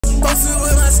Posted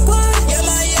with my squad. Yeah,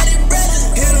 my Yeti brother.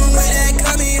 Hit him with that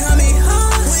cummy, hummy, huh?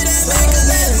 With that make a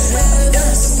living. Yeah,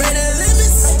 break the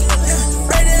limits. Yeah,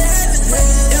 break the heavens.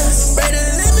 Yeah, break the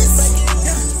limits.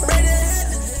 Yeah, break the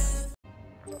heavens.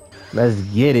 Let's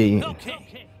get it.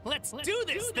 Okay, let's do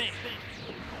this thing.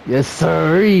 Yes,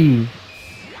 sirree.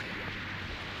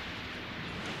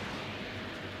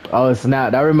 Oh,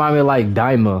 snap. That reminded me of like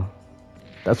Daima.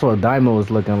 That's what Daima was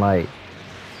looking like.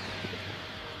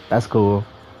 That's cool.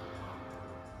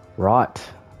 Rot.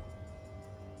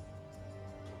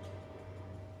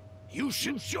 You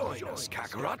should join us,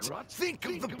 Kakarot. Think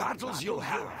of the battles you'll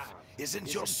have.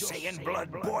 Isn't your Saiyan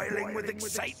blood boiling with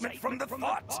excitement from the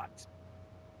thought?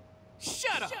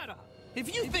 Shut up!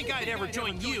 If you think I'd ever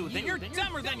join you, then you're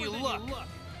dumber than you look.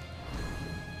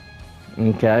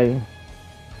 Okay.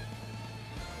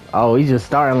 Oh, he's just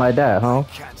starting like that, huh?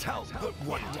 Can't help but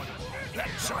wonder. That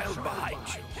child behind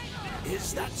you,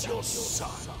 is that your son?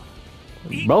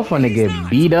 Bro finna get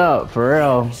beat up, for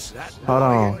real. Hold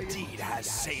on. Indeed has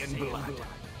Saiyan blood.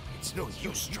 It's no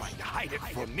use trying to hide it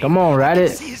from me. Come on, I can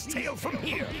Raditz. see his tail from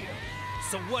here.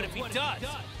 So what if he does?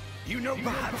 You know,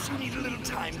 perhaps you need a little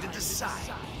time to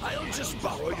decide. I'll just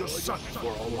borrow your son for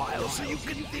a while so you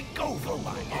can think over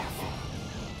my offer.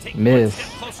 Take Miss.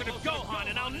 one step closer to Gohan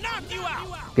and I'll knock you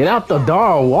out. Get out the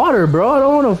darn water, bro. I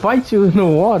don't want to fight you in the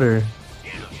water.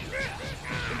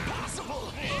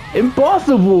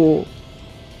 Impossible.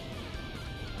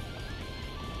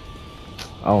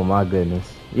 Oh my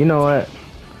goodness. You know what?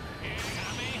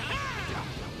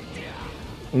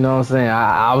 You know what I'm saying?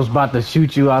 I was about to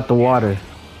shoot you out the water.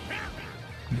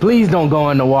 Please don't go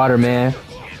in the water, man.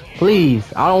 Please.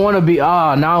 I don't want to be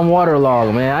now I'm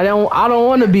waterlogged, man. I don't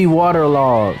want to be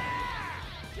waterlogged.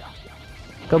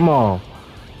 Come on.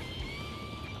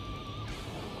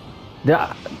 Do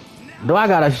I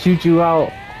gotta shoot you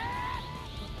out?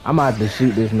 I'm about to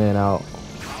shoot this man out.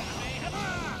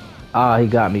 Ah, he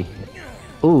got me.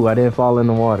 Ooh, I didn't fall in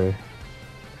the water.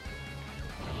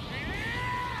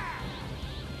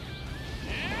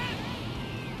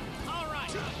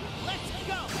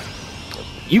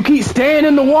 You keep staying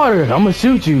in the water, I'm gonna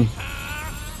shoot you.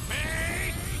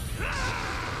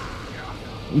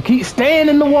 You keep staying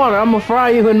in the water, I'm gonna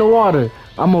fry you in the water.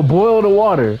 I'm gonna boil the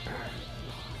water.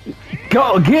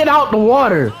 Go, get out the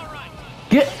water.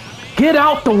 Get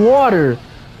out the water.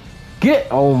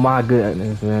 Oh my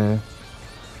goodness, man.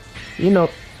 You know,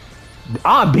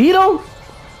 I beat him?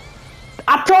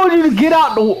 I told you to get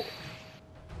out the...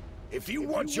 If you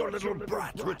want your little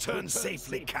brat returned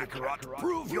safely, Kakarot,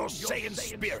 prove your Saiyan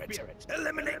spirit.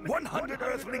 Eliminate 100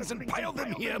 Earthlings and pile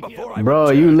them here before I...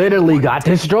 Bro, you literally got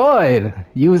destroyed.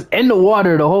 You was in the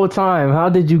water the whole time. How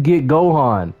did you get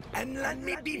Gohan? And let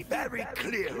me be very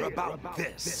clear about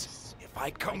this. If I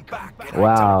come back and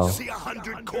Wow. I don't see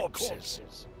 100 corpses,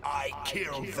 I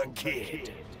killed the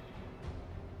kid.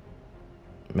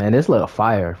 Man, this look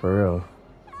fire, for real.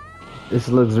 This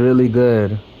looks really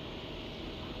good.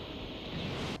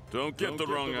 Don't get the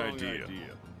wrong idea.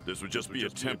 This would just be a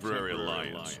temporary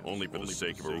alliance, only for the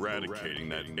sake of eradicating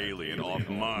that alien off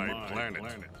my planet.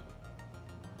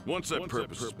 Once that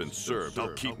purpose has been served,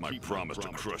 I'll keep my promise to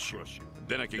crush you.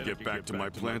 Then I can get back to my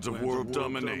plans of world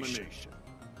domination.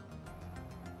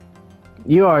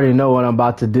 You already know what I'm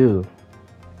about to do.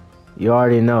 You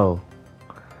already know.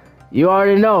 You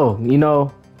already know, you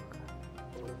know.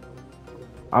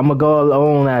 I'm gonna go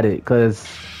alone at it, cause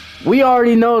we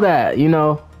already know that, you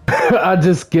know. I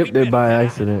just skipped it by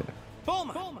accident.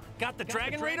 Bulma, got the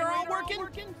Dragon Raider all working?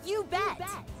 You bet.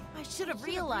 I should have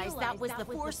realized that was the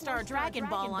 4-star Dragon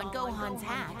Ball on Gohan's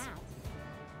hat.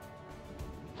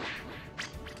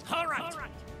 All right,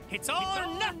 it's all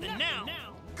or nothing now.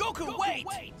 Goku, wait!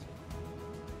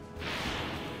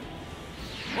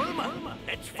 Bulma,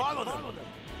 let's follow them.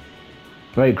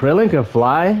 Wait, Krillin can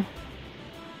fly?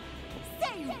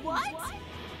 Say what?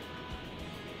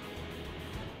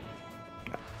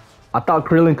 I thought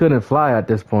Krillin couldn't fly at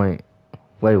this point.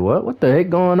 Wait, what? What the heck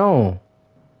going on?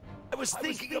 I was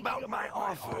thinking about my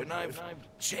offer and I've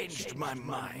changed my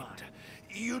mind.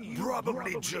 You'd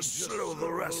probably just slow the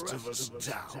rest of us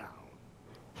down.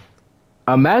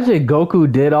 Imagine Goku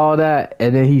did all that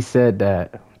and then he said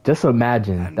that. Just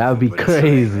imagine. That would be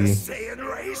crazy.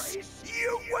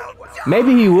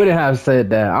 Maybe he wouldn't have said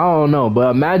that. I don't know.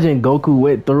 But imagine Goku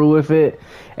went through with it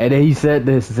and then he said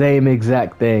the same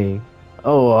exact thing.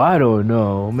 Oh, I don't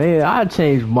know. Man, I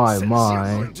changed my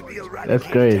mind. That's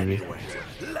crazy.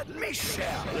 Let me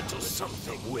share a little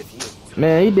something with you.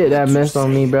 Man, he did that mess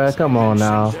on me, bro. Come on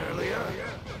now.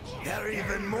 They're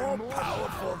even more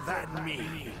powerful than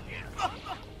me.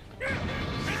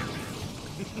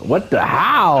 What the?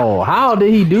 How? How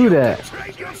did he do that?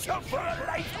 Trade your yourself for a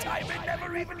lifetime and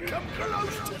never even come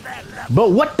close to that level. But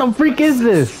what the freak is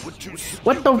this?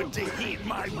 What the? To heed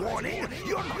my warning,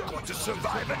 you're not going to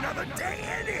survive another day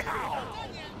anyhow.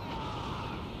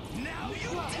 Now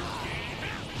you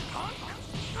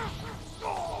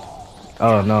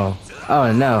Oh no.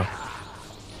 Oh no.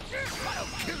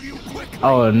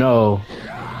 Oh no.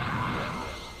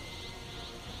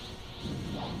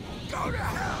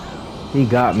 He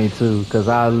got me too, cause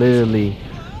I literally.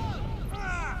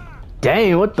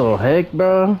 Dang, what the heck,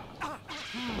 bro?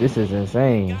 This is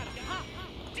insane.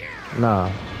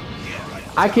 Nah.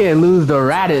 I can't lose the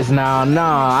Raditz now.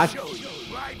 Nah.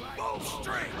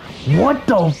 What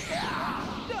the?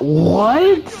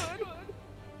 What?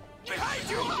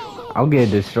 I'm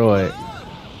getting destroyed.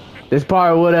 This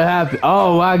part would have happened.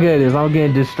 Oh my goodness, I'm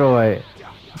getting destroyed.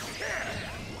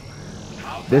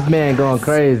 This man going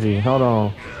crazy. Hold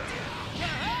on.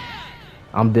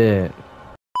 I'm dead.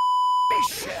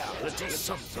 shall do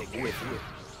something with you.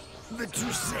 The two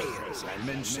Saiyans I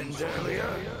mentioned earlier,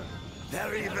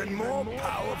 they're even more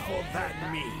powerful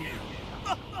than me.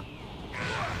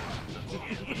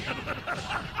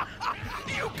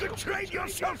 You could train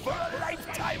yourself for a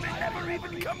lifetime and never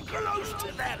even come close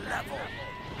to that level.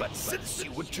 But since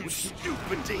you were too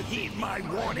stupid to heed my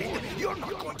warning, you're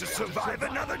not going to survive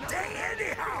another day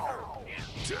anyhow.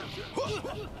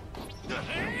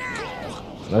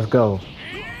 Let's go.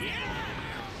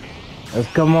 Let's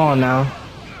come on now.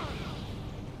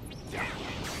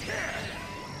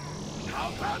 How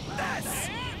about this?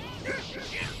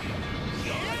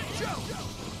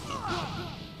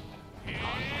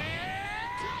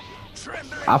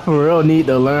 I for real need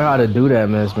to learn how to do that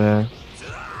mess, man.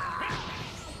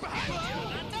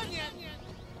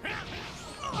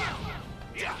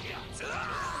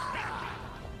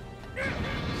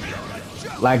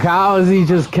 Like, how is he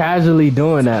just casually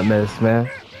doing that mess, man?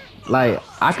 Like,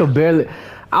 I could barely...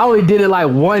 I only did it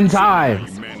like one time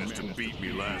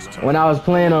when I was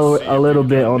playing a little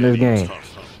bit on this game.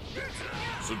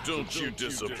 So don't you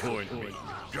disappoint me.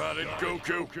 Got it,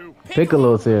 Goku?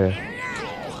 Piccolo's here.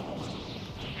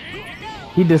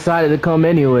 He decided to come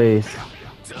anyways.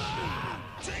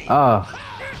 Ah.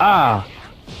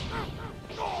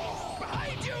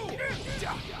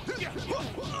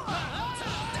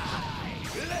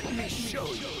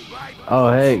 Oh,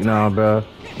 heck no, bro.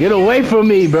 Get away from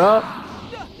me, bro.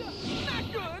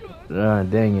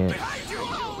 Dang it.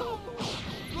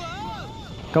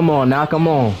 Come on now, come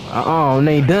on. I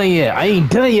ain't done yet. I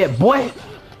ain't done yet, boy.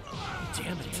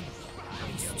 Damn it.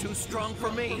 He's too strong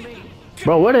for me.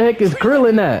 Bro, where the heck is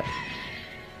Krillin at?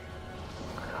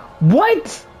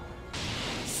 What?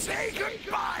 Say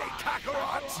goodbye,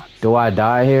 Kakarot. Do I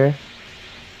die here?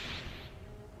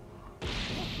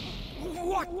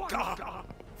 What the?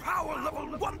 Power level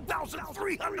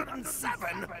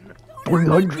 1,307.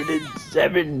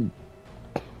 307.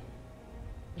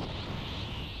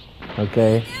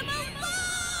 Okay.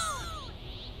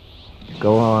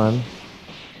 Go on.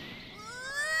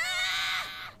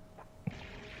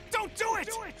 Don't do it!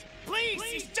 Please,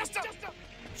 he's just a...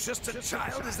 Just a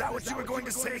child? Is that what you were going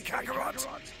to say, Kakarot?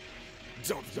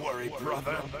 Don't worry,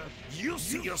 brother. You'll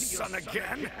see your son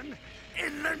again.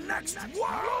 In the next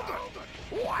world!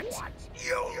 What?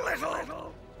 You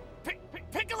little...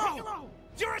 Piccolo!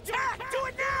 Your attack! Do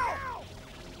it now!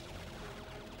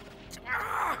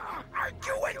 Are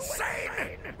you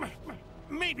insane?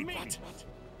 Maybe, but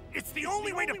it's the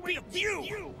only way to beat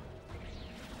you!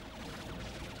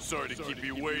 Sorry to keep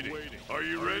you waiting. Are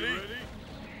you ready?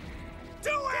 Do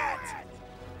it!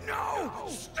 No!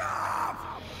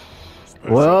 Stop!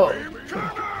 Well,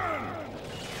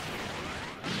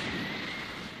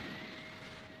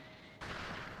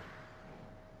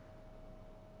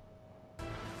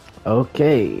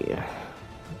 okay.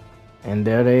 And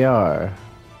there they are.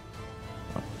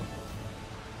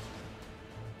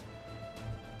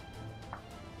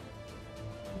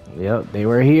 Yep, they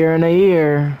were here in a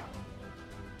year.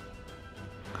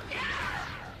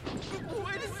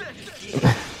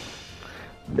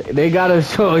 They gotta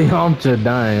show Yamcha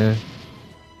dying.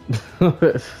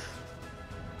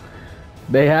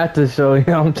 They had to show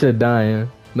Yamcha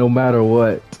dying, no matter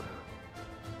what.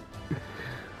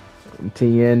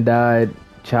 Tien died,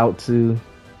 Chaozu,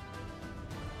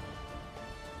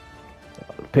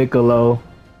 Piccolo.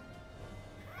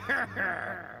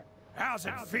 How's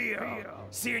it feel,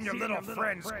 seeing your little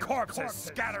friend's corpses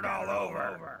scattered all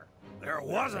over? There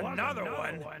was another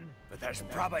one, but there's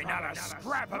probably not a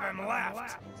scrap of him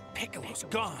left. Piccolo's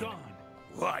gone.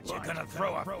 What, you gonna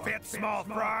throw a fit, small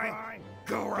fry?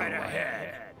 Go right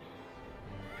ahead.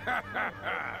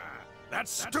 That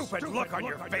stupid look on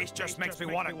your face just makes me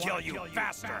want to kill you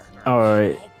faster. All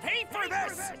right. Pay for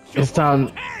this! It's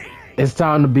time. It's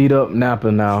time to beat up Nappa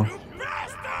now.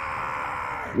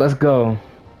 Let's go.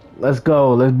 Let's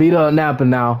go. Let's beat up Nappa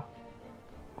now.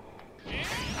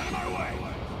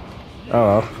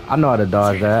 Oh, I know how to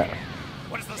dodge that.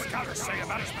 What does the scouter say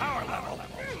about his power level?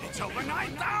 It's over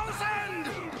 9,000!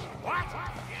 What?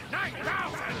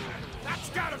 9,000? That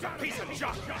scouter's a piece of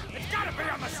junk. It's gotta be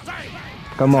a mistake.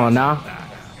 Come on now.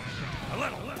 A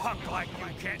little punk like you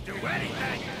can't do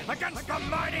anything against the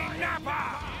mighty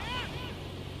Nappa!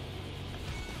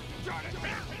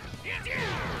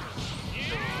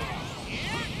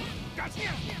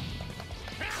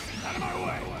 Out of my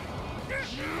way!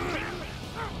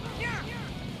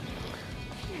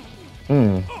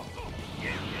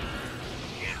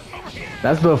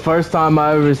 That's the first time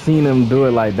I ever seen him do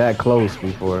it like that close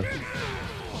before.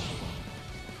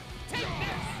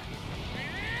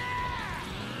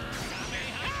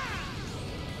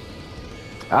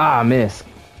 Ah, miss.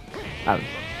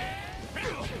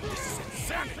 This is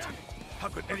insanity! How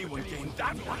could anyone gain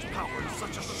that much power in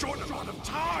such a short amount of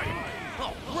time?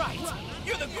 All right,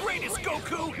 you're the greatest,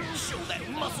 Goku. Show that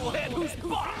musclehead who's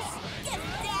boss.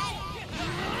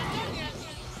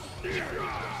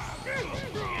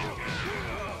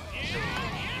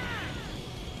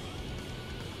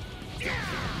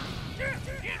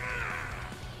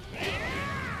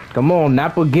 Come on,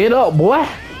 Nappa, get up, boy.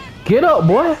 Get up,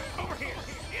 boy.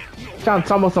 Trying to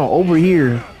talk about something over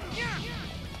here.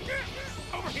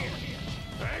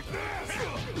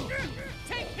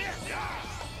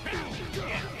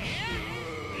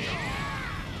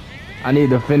 I need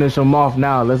to finish him off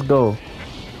now. Let's go.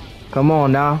 Come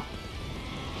on now.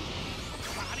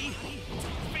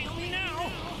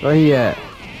 Where he at?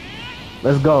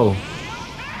 Let's go.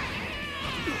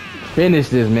 Finish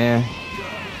this, man.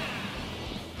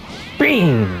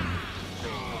 Bing!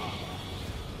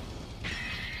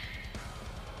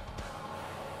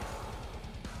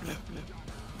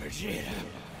 Vegeta!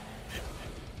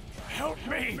 Help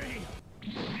me!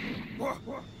 What?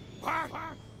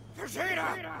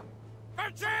 Vegeta!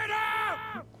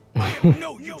 Vegeta! I have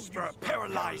no use for a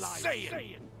paralyzed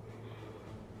Saiyan!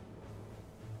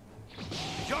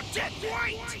 You're dead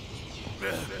white!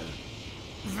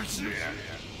 Vegeta!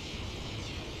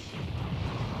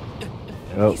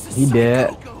 Oh, he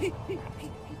dead.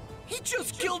 He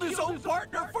just killed his own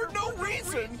partner for no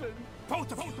reason.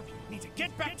 Both of you need to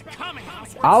get back to Kame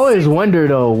House. I always wonder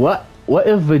though, what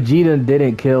if Vegeta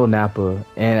didn't kill Nappa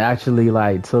and actually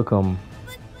like took him?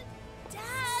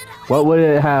 What would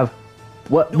it have?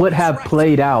 What would have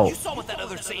played out You saw what that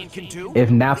other Saiyan can do.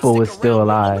 if Nappa was still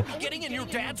alive? Getting in your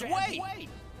dad's way.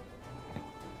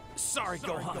 Sorry,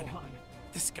 Gohan.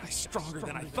 This guy's stronger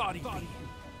than I thought he'd be.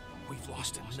 We've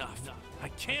lost enough. I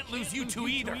can't lose you two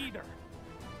either.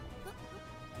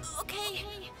 Okay,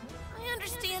 I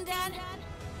understand, Dad.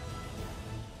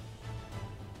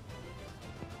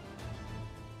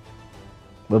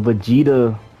 But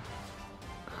Vegeta,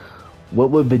 what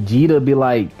would Vegeta be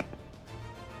like?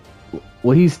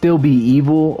 Will he still be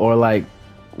evil, or like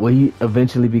will he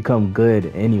eventually become good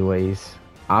anyways?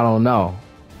 I don't know.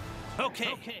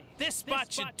 Okay, this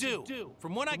spot should do.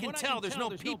 From what I can tell, there's no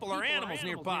people or animals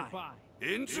nearby.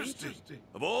 Interesting.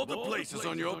 Of all the places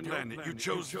on your planet, you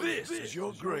chose this as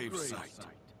your grave site.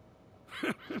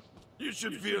 You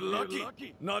should feel lucky.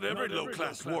 Not every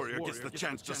low-class warrior gets the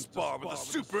chance to spar with a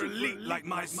super elite like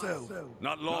myself.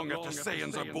 Not long after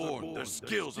Saiyans are born, their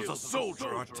skills as a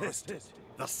soldier are tested.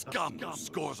 The scum whose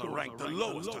scores are ranked the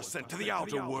lowest are sent to the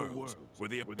outer worlds, where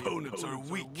the opponents are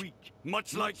weak,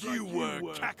 much like you were,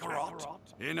 Kakarot.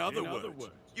 In other words,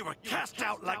 you were cast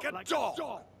out like a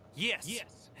dog. Yes,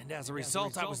 and as a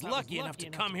result, I was lucky enough to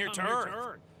come here to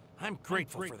Earth. I'm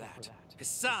grateful for that.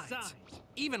 Besides,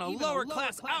 even a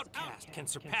lower-class outcast can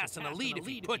surpass an elite if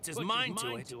he puts his mind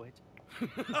to it.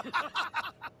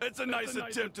 It's a nice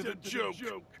attempt at a joke.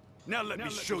 Now let me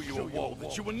show you a wall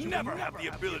that you will never have the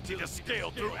ability to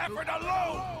scale through effort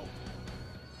alone!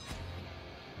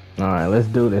 Alright, let's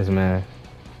do this, man.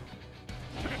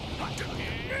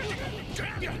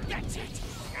 That's it!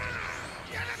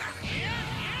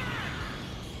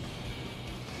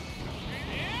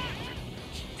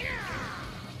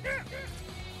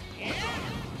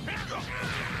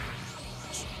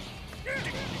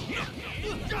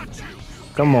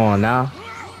 Come on now.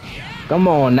 Come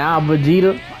on now,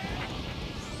 Vegeta.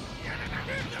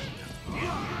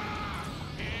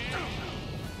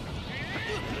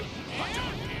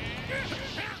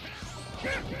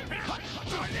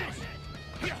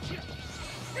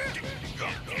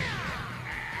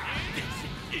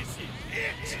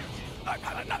 I've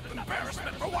had enough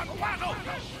embarrassment for one battle!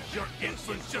 Your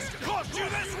insolence just cost you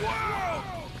this world!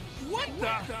 What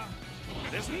the?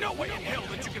 There's no way in hell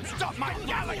that you can stop my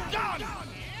Gallic gun!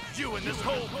 You and this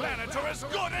whole planet are as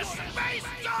good as space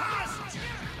dust!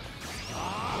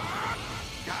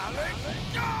 Gallic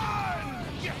gun!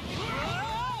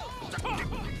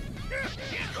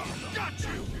 Got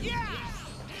you! Yeah!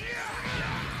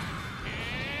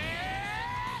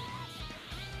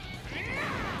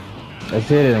 Let's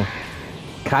hit him.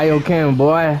 Kaioken,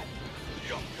 boy.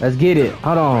 Let's get it.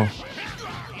 Hold on.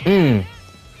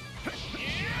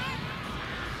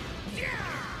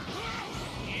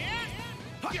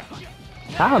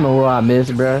 I don't know what I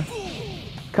missed, bruh.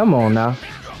 Come on now.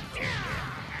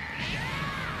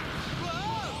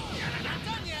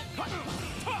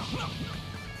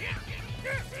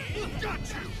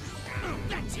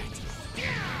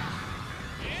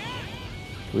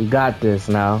 We got this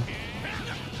now.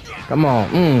 Come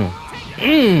on.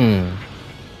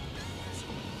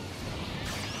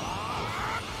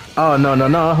 Oh,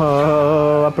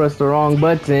 no. I pressed the wrong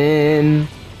button.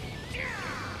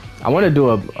 I want to do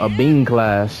a beam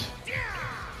clash.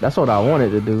 That's what I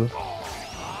wanted to do.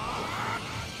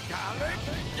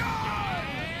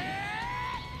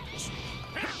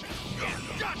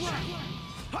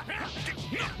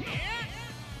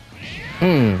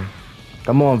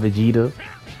 Come on, Vegeta.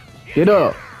 Get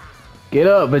up. Get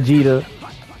up, Vegeta.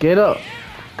 Get up.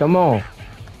 Come on.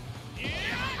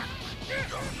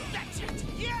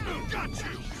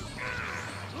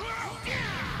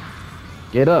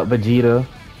 Get up, Vegeta.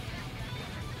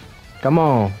 Come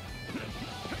on.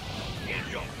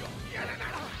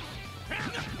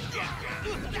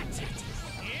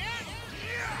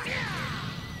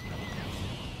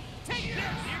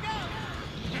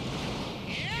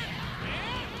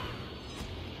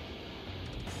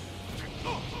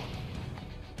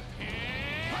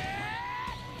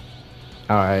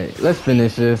 Alright, let's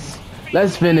finish this.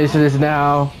 Let's finish this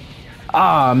now.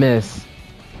 Ah, miss.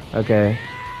 Okay.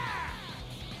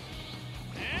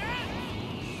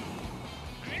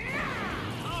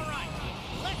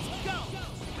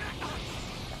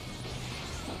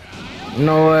 You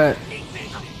know what?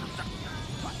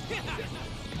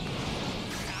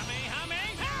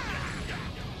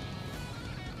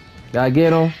 Did I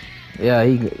get him? Yeah,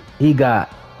 he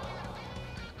got.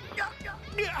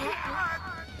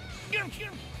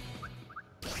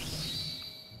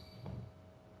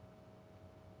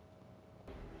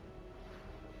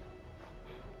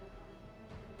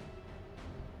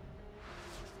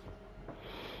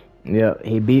 Yep,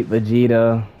 he beat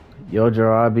Vegeta,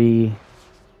 Yojirabi.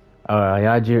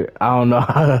 Yajirobe. I don't know.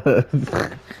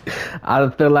 I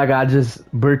feel like I just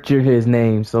butchered his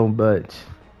name so much.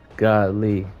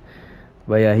 Godly.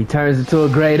 But yeah, he turns into a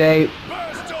great ape.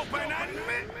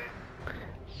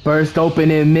 Burst open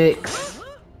and mix.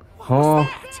 Huh?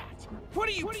 What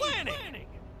are you planning?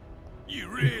 You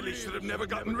really should have never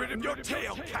gotten rid of your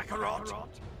tail, Kakarot.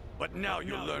 But now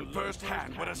you'll learn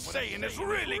firsthand what a Saiyan is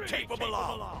really capable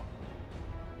of.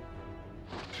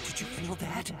 Did you feel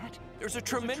that? There's a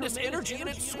tremendous energy and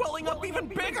it's swelling up even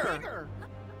bigger.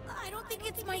 I don't think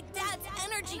it's my dad's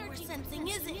energy we're sensing,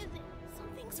 is it?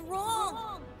 Something's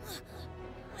wrong.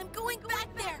 I'm going back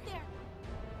there.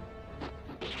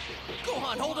 Go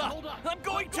on, hold up. I'm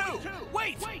going too.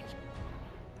 Wait.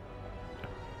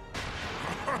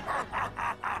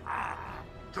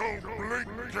 Don't blink,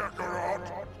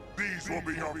 Kakarot. These will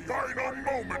be your final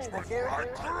moments before I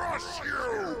crush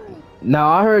you! Now,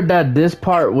 I heard that this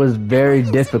part was very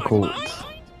difficult.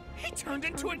 He turned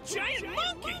into a giant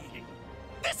monkey.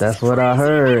 That's what I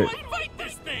heard.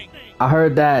 I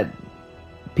heard that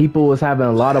people was having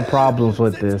a lot of problems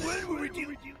with this.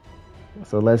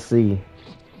 So let's see.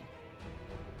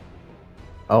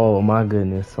 Oh my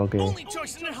goodness, okay. Only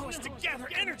choice now is to gather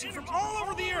energy from all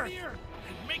over the earth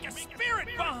and make a spirit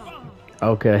bomb.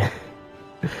 Okay.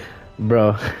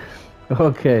 Bro.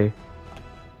 Okay.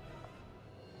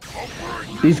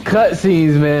 These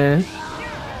cutscenes, man.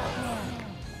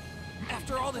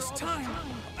 After all this time,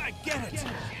 I get it.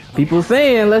 People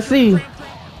saying, let's see.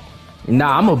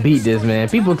 Nah, I'm gonna beat this, man.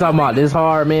 People talking about this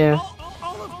hard, man.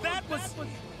 All of that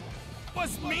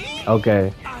was me?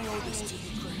 Okay. I owe this to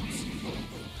you, Prince.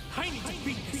 I need to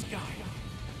beat this guy.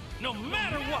 No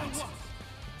matter what.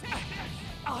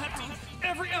 I'll have to use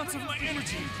every ounce of my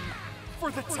energy for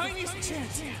the tiniest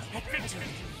chance at victory.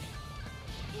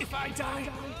 If I die,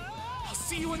 I'll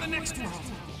see you in the next world.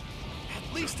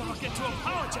 At least I'll get to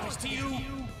apologize to you.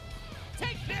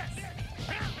 Take this!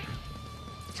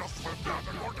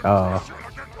 Oh.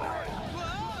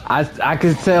 I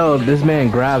could tell this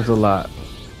man grabs a lot.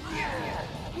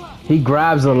 He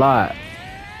grabs a lot.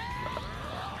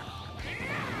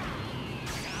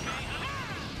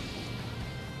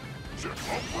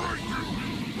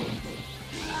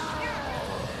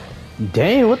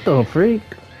 Dang, what the freak?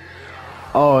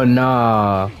 Oh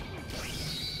nah.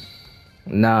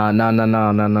 Nah. No.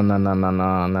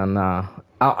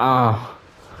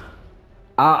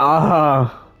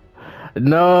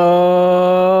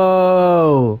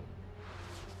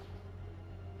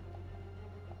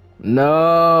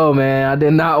 No, man. I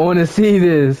did not want to see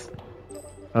this.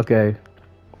 Okay.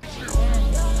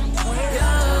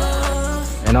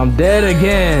 And I'm dead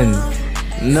again.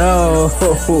 No.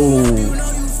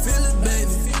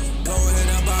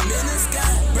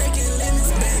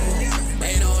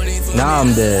 Now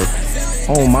I'm dead.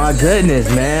 Oh my goodness,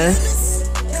 man.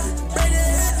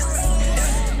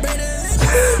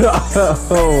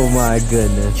 Oh my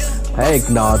goodness. Heck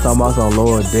no, talking about some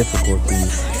lower difficulty.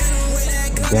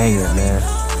 Dang it, man.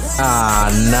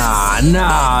 Nah.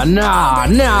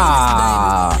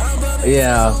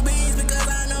 Yeah.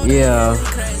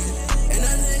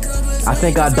 I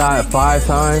think I died 5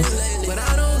 times.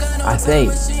 I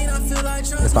think.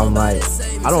 If I'm right.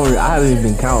 I haven't even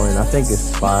been counting. I think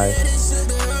it's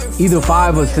 5. Either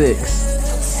 5 or 6.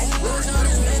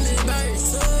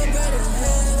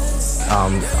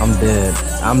 I'm dead.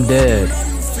 I'm dead.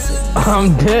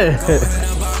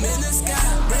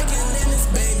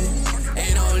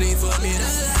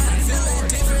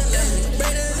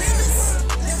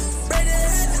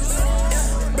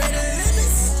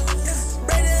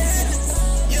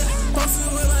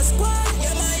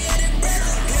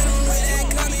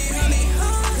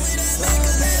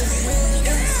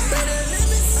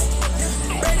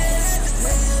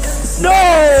 No!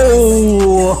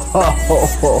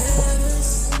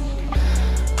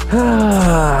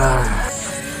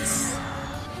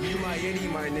 You my Eddie,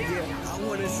 my nigga. I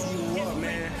wanna see you up,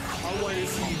 man. I wanna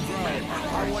see you grow.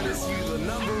 I wanna see you the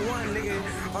 #1, nigga.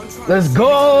 I'm trying Let's to go!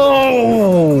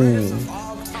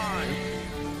 all time.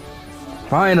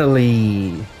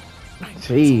 Finally.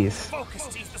 Jeez. Focus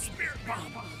to use the spirit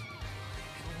bomb.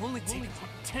 It'll only take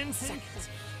about 10 seconds.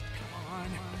 Come on.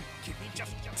 Give me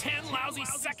just 10 lousy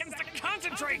seconds to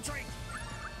concentrate.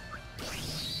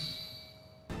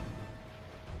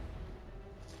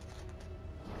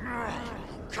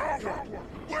 Coward!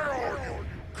 Where are you?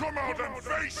 Come out and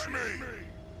face me!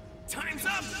 Time's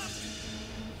up.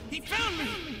 He found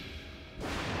me.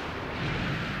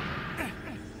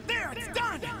 There, it's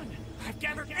done. I've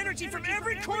gathered energy from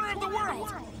every corner of the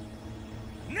world.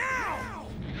 Now!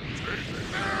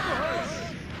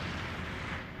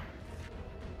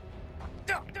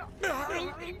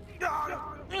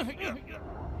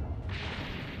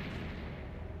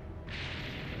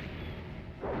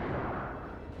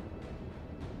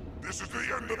 This is the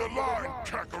end of the line,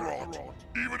 Kakarot!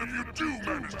 Even if you do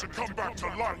manage to come back to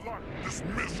life, this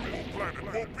miserable planet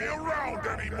won't be around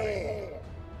anymore!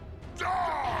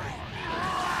 Die!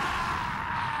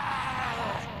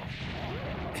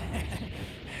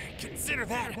 Consider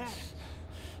that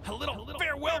a little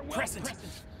farewell present.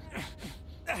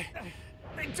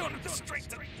 I don't have the strength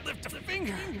to lift a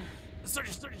finger, so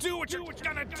just do what you're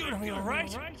gonna do to me, all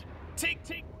right?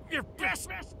 Take your best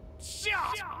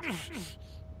shot.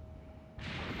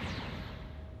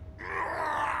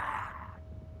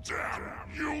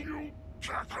 Damn you,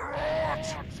 Kakarot!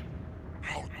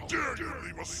 How dare you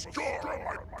leave a scar on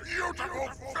my beautiful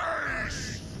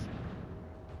face!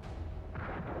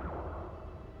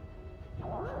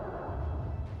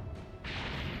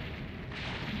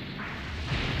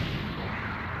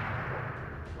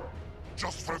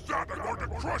 Just for that, I'm going to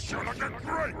crush you like a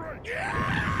grape!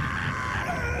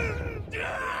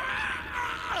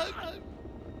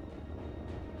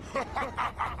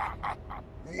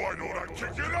 Why don't I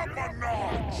kick it up a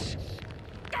notch?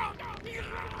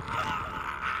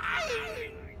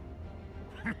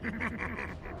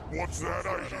 What's that I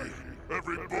hear?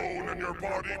 Every bone in your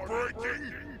body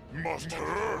breaking? Must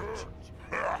hurt.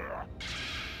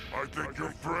 I think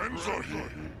your friends are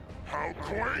here. How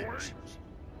quaint!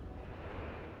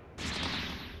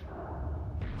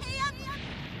 Hey,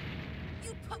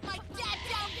 you put my dad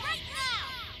down right now!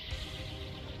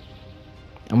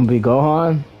 I'm gonna be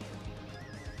Gohan.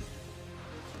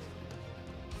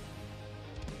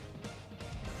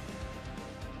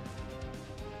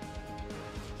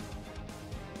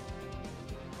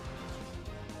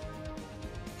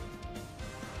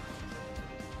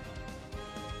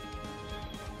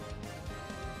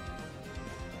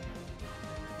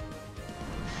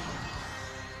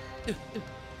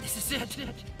 This is it.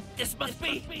 This must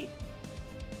be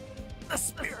the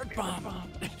spirit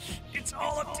bomb. It's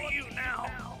all up to you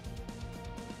now.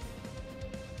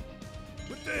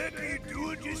 What the heck are you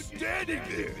doing just standing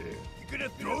there? You gonna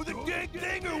throw the dang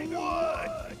thing or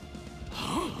what?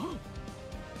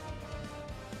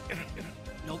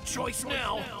 No choice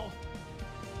now.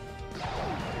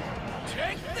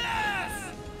 Take this!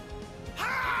 Ha!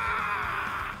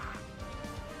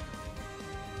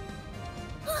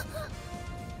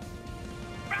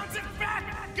 Bounce it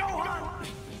back, Gohan!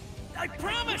 I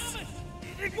promise!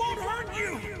 It won't hurt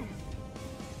you!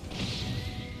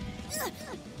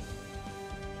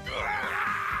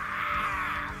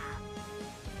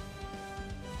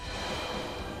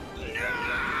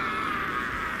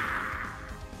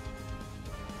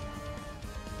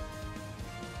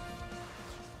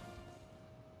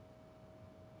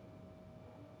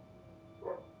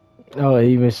 Oh, it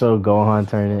even showed Gohan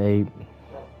turning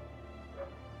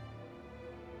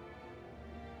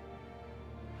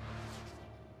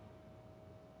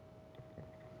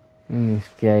 8.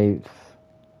 Escapes.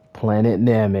 Planet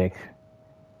Namek.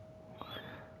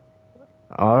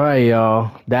 Alright,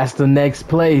 y'all. That's the next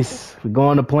place. We're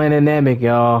going to Planet Namek,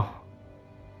 y'all.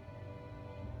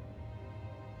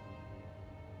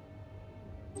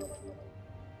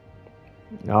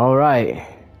 Alright.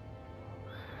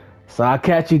 So I'll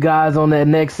catch you guys on that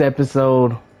next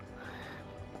episode.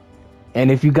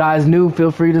 And if you guys new,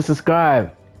 feel free to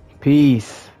subscribe.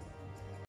 Peace.